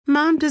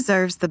Mom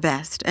deserves the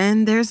best,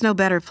 and there's no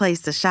better place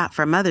to shop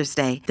for Mother's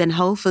Day than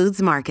Whole Foods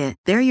Market.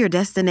 They're your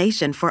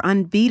destination for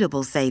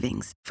unbeatable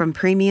savings, from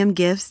premium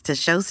gifts to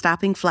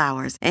show-stopping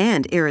flowers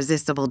and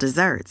irresistible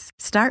desserts.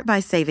 Start by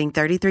saving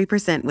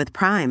 33% with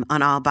Prime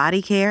on all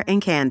body care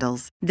and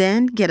candles.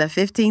 Then get a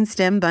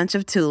 15-stem bunch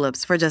of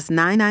tulips for just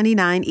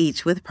 $9.99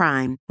 each with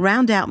Prime.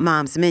 Round out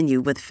Mom's menu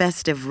with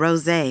festive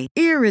rosé,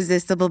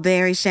 irresistible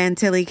berry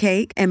chantilly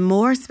cake, and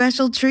more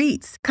special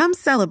treats. Come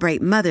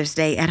celebrate Mother's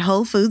Day at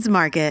Whole Foods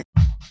Market.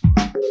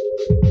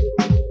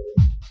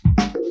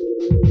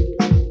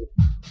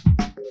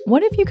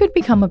 What if you could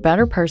become a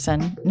better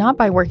person, not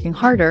by working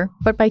harder,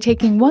 but by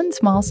taking one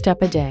small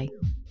step a day?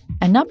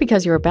 And not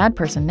because you're a bad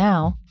person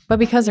now, but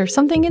because there's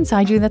something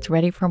inside you that's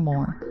ready for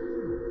more.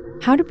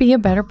 How to Be a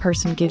Better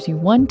Person gives you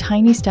one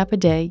tiny step a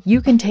day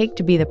you can take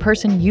to be the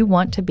person you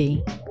want to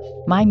be.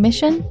 My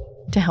mission?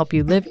 To help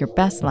you live your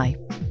best life.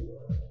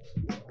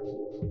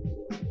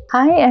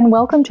 Hi, and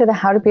welcome to the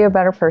How to Be a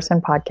Better Person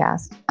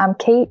podcast. I'm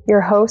Kate,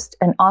 your host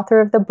and author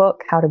of the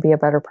book, How to Be a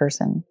Better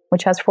Person,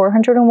 which has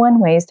 401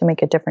 ways to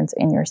make a difference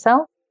in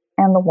yourself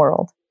and the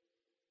world.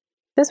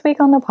 This week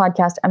on the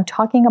podcast, I'm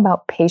talking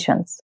about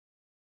patience.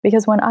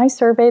 Because when I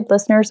surveyed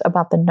listeners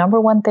about the number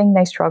one thing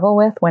they struggle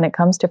with when it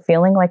comes to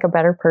feeling like a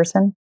better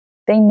person,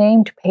 they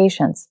named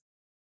patience,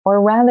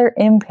 or rather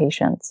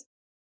impatience.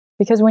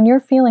 Because when you're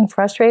feeling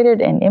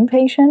frustrated and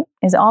impatient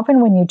is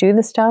often when you do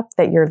the stuff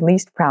that you're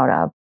least proud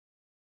of.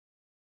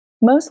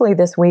 Mostly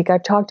this week,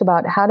 I've talked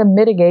about how to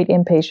mitigate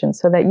impatience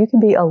so that you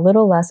can be a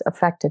little less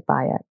affected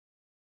by it.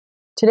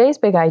 Today's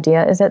big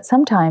idea is that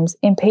sometimes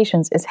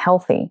impatience is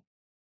healthy.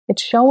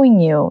 It's showing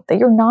you that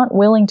you're not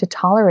willing to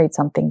tolerate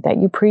something that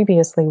you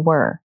previously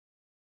were.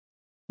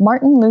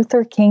 Martin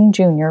Luther King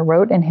Jr.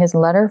 wrote in his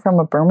letter from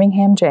a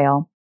Birmingham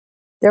jail,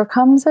 "There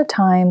comes a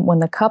time when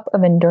the cup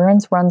of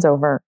endurance runs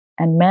over,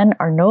 and men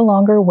are no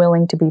longer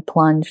willing to be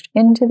plunged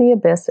into the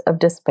abyss of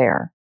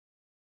despair.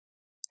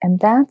 And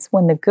that's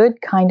when the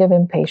good kind of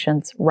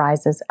impatience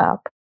rises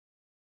up."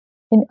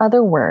 In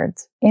other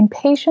words,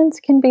 impatience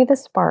can be the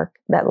spark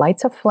that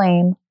lights a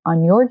flame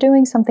on your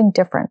doing something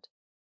different,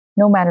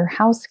 no matter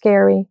how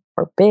scary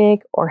or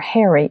big or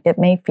hairy it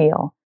may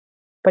feel.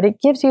 But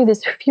it gives you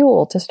this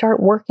fuel to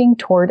start working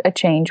toward a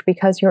change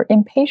because your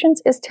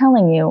impatience is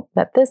telling you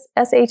that this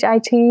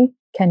SHIT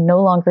can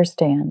no longer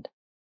stand.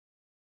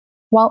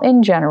 While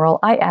in general,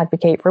 I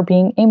advocate for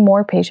being a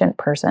more patient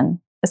person,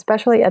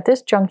 especially at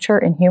this juncture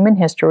in human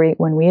history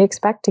when we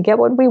expect to get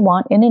what we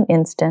want in an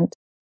instant,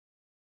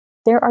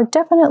 there are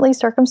definitely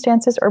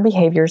circumstances or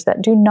behaviors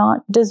that do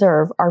not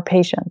deserve our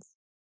patience.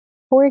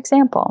 For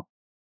example,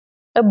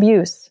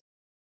 abuse,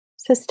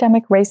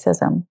 systemic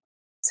racism,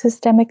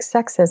 systemic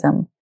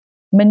sexism,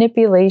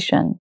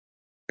 manipulation,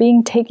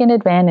 being taken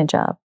advantage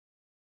of.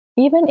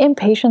 Even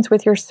impatience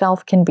with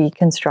yourself can be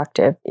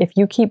constructive if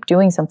you keep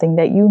doing something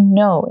that you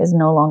know is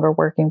no longer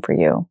working for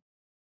you.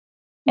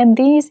 In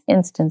these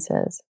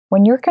instances,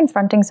 when you're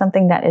confronting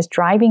something that is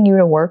driving you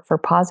to work for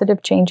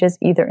positive changes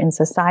either in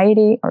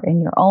society or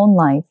in your own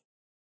life,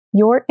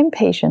 your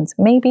impatience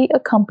may be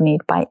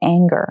accompanied by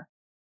anger.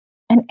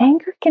 And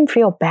anger can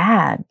feel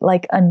bad,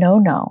 like a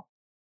no-no.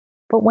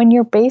 But when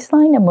your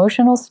baseline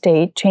emotional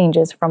state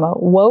changes from a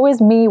 "woe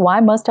is me, why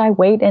must I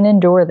wait and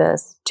endure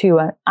this" to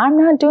a "I'm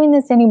not doing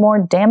this anymore,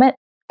 damn it"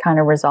 kind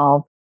of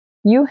resolve,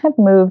 you have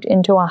moved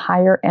into a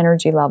higher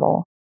energy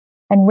level.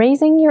 And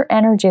raising your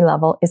energy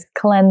level is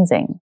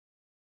cleansing.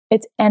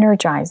 It's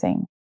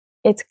energizing.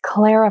 It's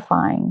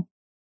clarifying.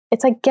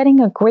 It's like getting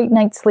a great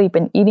night's sleep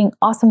and eating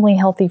awesomely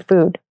healthy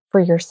food for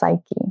your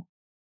psyche.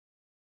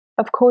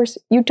 Of course,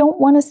 you don't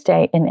want to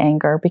stay in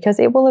anger because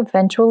it will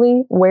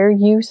eventually wear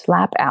you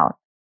slap out.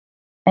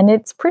 And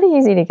it's pretty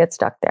easy to get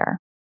stuck there.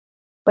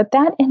 But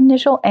that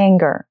initial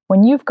anger,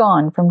 when you've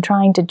gone from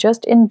trying to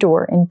just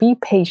endure and be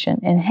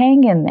patient and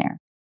hang in there,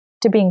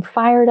 to being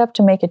fired up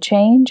to make a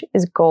change,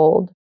 is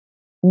gold.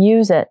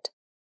 Use it.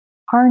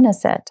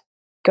 Harness it.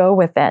 Go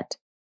with it.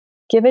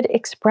 Give it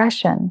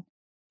expression.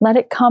 Let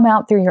it come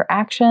out through your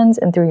actions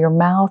and through your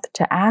mouth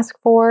to ask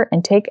for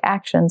and take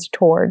actions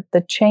toward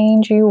the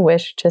change you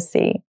wish to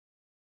see.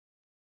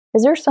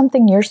 Is there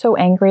something you're so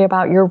angry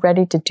about you're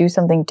ready to do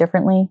something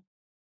differently?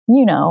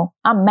 You know,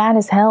 I'm mad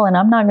as hell and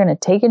I'm not going to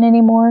take it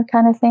anymore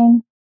kind of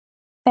thing?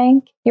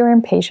 Thank your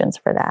impatience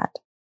for that.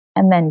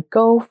 And then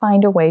go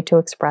find a way to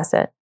express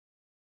it.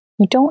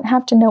 You don't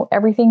have to know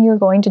everything you're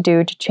going to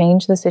do to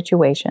change the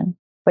situation,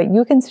 but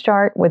you can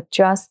start with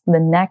just the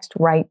next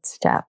right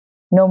step,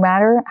 no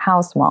matter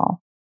how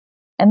small.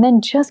 And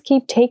then just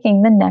keep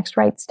taking the next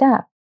right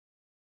step.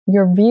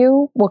 Your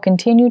view will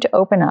continue to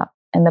open up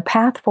and the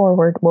path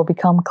forward will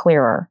become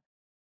clearer,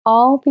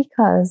 all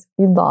because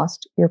you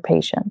lost your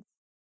patience.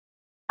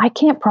 I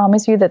can't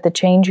promise you that the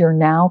change you're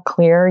now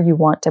clear you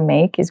want to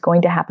make is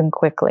going to happen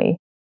quickly.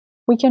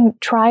 We can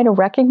try to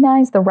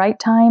recognize the right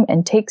time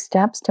and take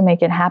steps to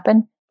make it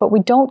happen, but we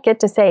don't get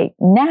to say,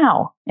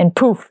 now, and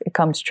poof, it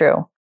comes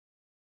true.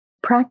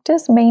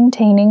 Practice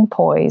maintaining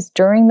poise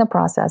during the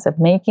process of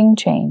making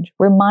change.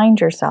 Remind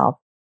yourself,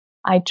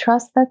 I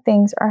trust that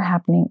things are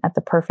happening at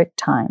the perfect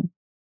time.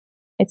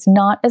 It's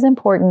not as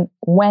important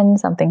when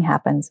something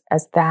happens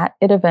as that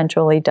it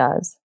eventually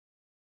does.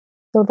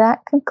 So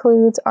that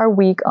concludes our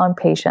week on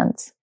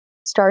patience.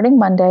 Starting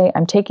Monday,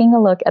 I'm taking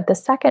a look at the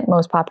second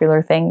most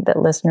popular thing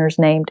that listeners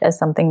named as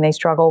something they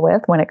struggle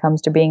with when it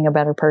comes to being a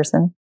better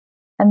person,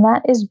 and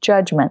that is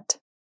judgment.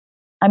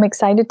 I'm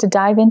excited to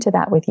dive into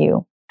that with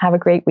you. Have a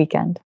great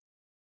weekend.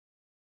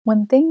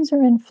 When things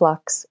are in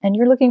flux and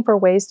you're looking for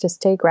ways to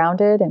stay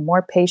grounded and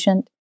more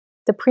patient,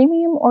 the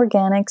premium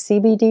organic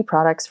CBD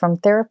products from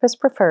Therapist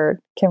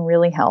Preferred can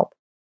really help.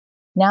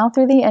 Now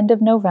through the end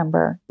of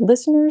November,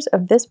 listeners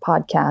of this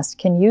podcast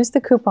can use the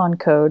coupon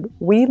code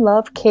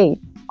WeLoveKate,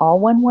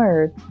 all one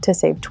word, to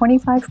save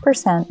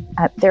 25%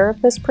 at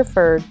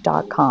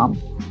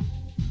therapistpreferred.com.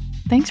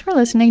 Thanks for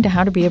listening to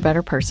How to Be a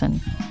Better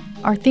Person.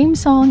 Our theme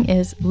song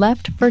is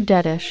Left for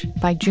Deadish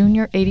by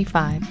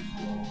Junior85.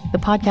 The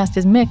podcast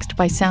is mixed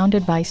by Sound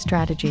Advice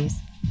Strategies.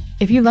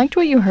 If you liked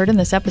what you heard in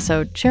this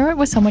episode, share it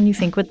with someone you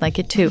think would like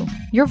it too.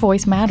 Your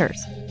voice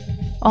matters.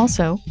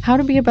 Also, How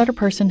to Be a Better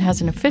Person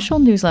has an official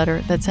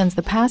newsletter that sends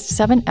the past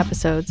 7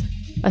 episodes,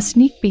 a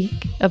sneak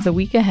peek of the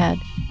week ahead,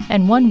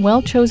 and one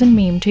well-chosen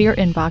meme to your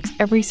inbox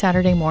every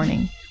Saturday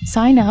morning.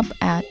 Sign up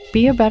at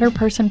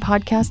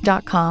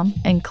beabetterpersonpodcast.com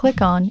and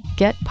click on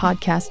Get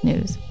Podcast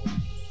News.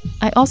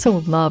 I also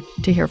love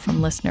to hear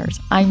from listeners.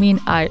 I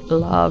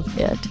love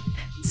it.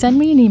 Send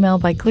me an email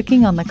by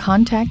clicking on the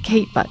Contact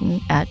Kate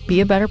button at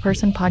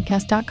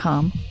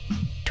beabetterpersonpodcast.com,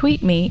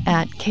 tweet me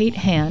at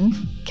KateHan,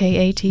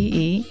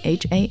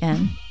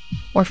 Katehan,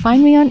 or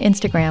find me on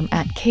Instagram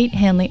at Kate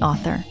Hanley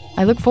Author.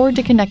 I look forward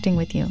to connecting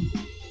with you.